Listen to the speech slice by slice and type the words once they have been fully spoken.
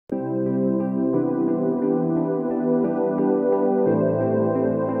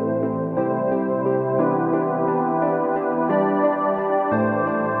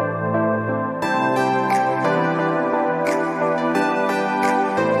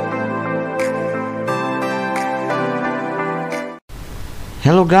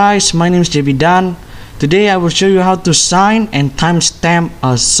Hello guys, my name is JB Dan. Today I will show you how to sign and timestamp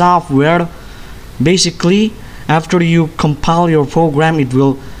a software. Basically, after you compile your program, it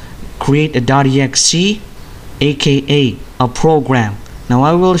will create a .exe, aka a program. Now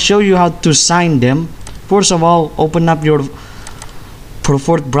I will show you how to sign them. First of all, open up your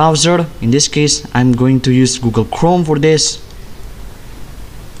preferred browser. In this case, I'm going to use Google Chrome for this.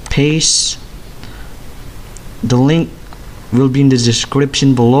 Paste. The link will be in the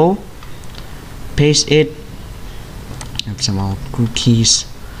description below. Paste it. Have some more cookies.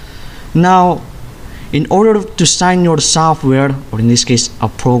 Now, in order to sign your software, or in this case a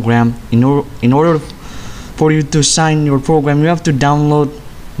program, in order for you to sign your program, you have to download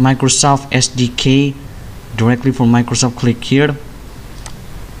Microsoft SDK directly from Microsoft. Click here.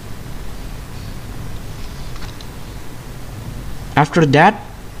 After that,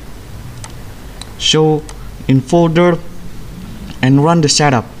 show in folder and run the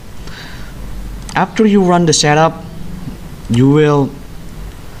setup. After you run the setup, you will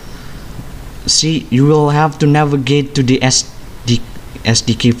have to navigate to the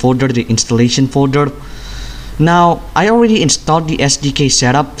SDK folder, the installation folder. Now I already installed the SDK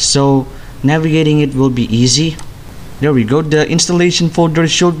setup, so navigating it will be easy. There we go. The installation folder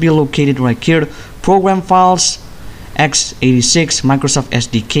should be located right here. Program files, x86, Microsoft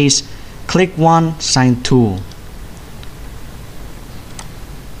SDKs. Click one, sign tool.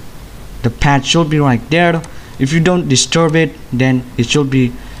 The path should be right there. If you don't disturb it, then it should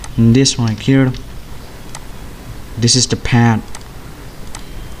be in this right here. This is the path.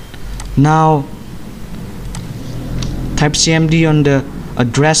 Now type cmd on the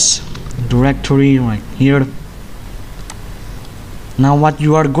address directory right here. Now what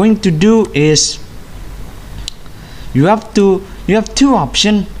you are going to do is you have two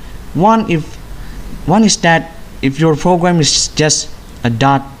options. One is that if your program is just a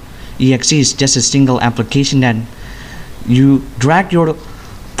 .exe, is just a single application, that you drag your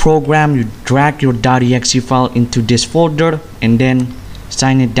program, you drag your .exe file into this folder and then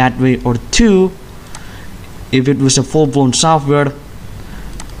sign it that way. Or two, if it was a full-blown software,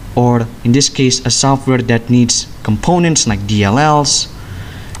 or in this case a software that needs components like DLLs,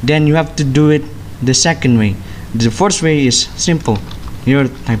 then you have to do it the second way. The first way is simple. Here,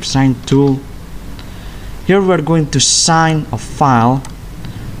 type sign tool. Here we are going to sign a file,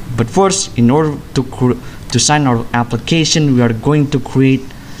 but first, in order to sign our application, we are going to create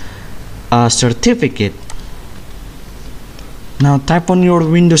a certificate. Now type on your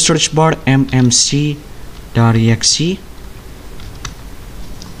Windows search bar mmc.exe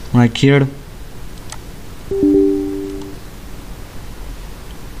right here.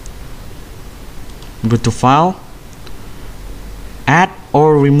 Go to file, add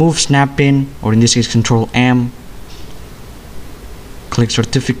or remove snap-in, or in this case Control M. Click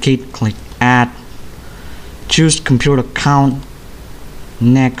certificate, click add, choose computer account,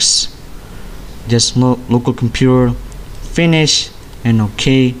 next, just local computer, finish, and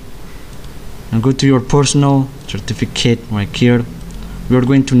OK. Now go to your personal certificate right here. We are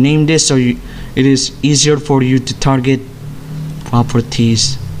going to name this so it is easier for you to target.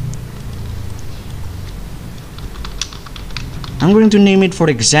 Properties. I'm going to name it, for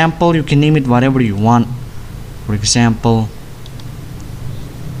example, you can name it whatever you want. For example,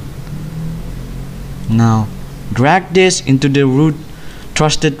 now drag this into the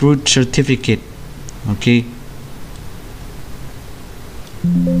trusted root certificate. Okay.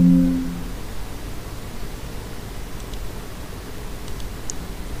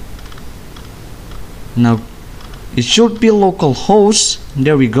 Now it should be localhost.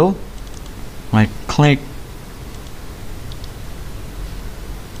 There we go. Right click.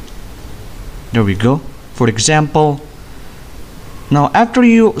 There we go. For example, now after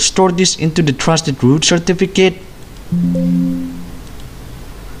you store this into the trusted root certificate,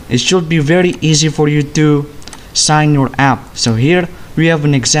 it should be very easy for you to sign your app. So here we have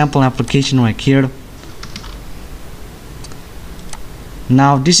an example application right here.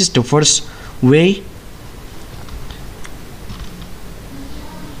 Now this is the first way.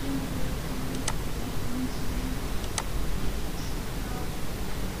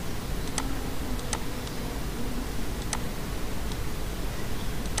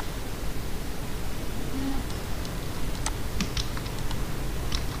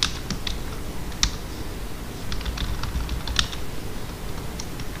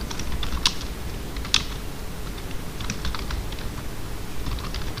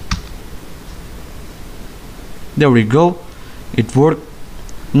 There we go, it worked.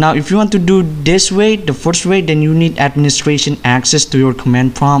 Now if you want to do this way, the first way, then you need administration access to your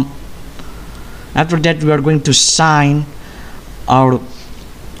command prompt. After that, we are going to sign our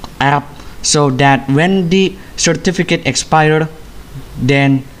app, so that when the certificate expired,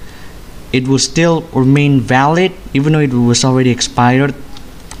 then it will still remain valid even though it was already expired.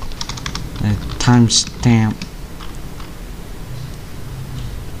 Timestamp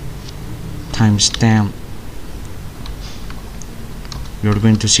you're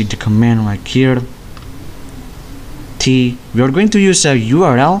going to see the command right here. T, we are going to use a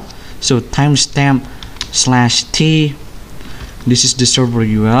URL, so timestamp /t. This is the server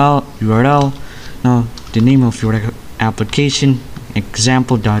URL. Now the name of your application,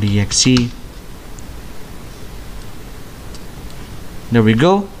 example.exe. There we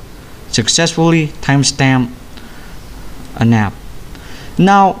go, successfully timestamp an app.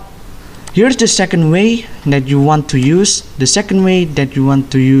 Now here's the second way that you want to use.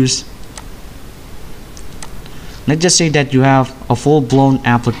 Let's just say that you have a full-blown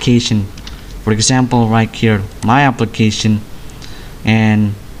application. For example, right here, my application,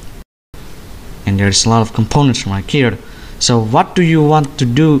 and there's a lot of components right here. So what do you want to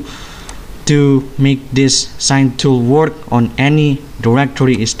do to make this sign tool work on any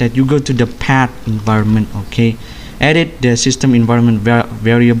directory is that you go to the path environment, okay? Edit the system environment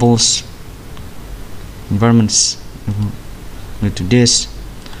variables, environments, go to this,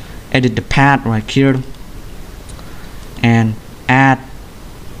 edit the path right here, and add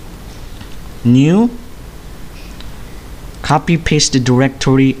new, copy paste the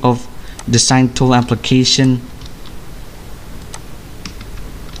directory of the sign tool application,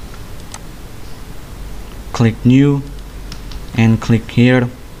 click new, and click here.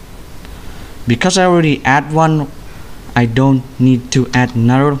 Because I already add one, I don't need to add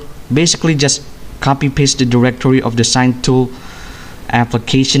another. Basically just copy paste the directory of the sign tool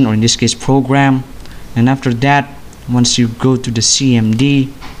application, or in this case program, and after that, once you go to the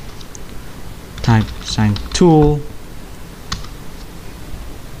CMD, type sign tool,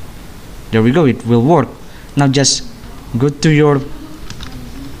 there we go, it will work. Now just go to your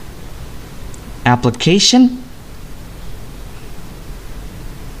application,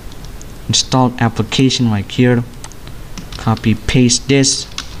 install application right here, copy paste this,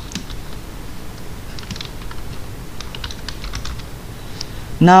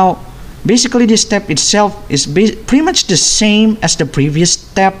 now basically this step itself is pretty much the same as the previous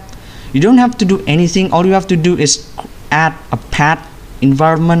step. You don't have to do anything. All you have to do is add a path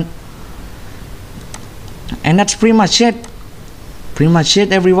environment, and that's pretty much it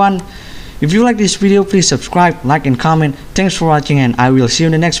everyone. If you like this video, please subscribe, like, and comment. Thanks for watching, and I will see you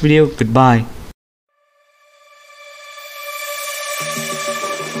in the next video. Goodbye.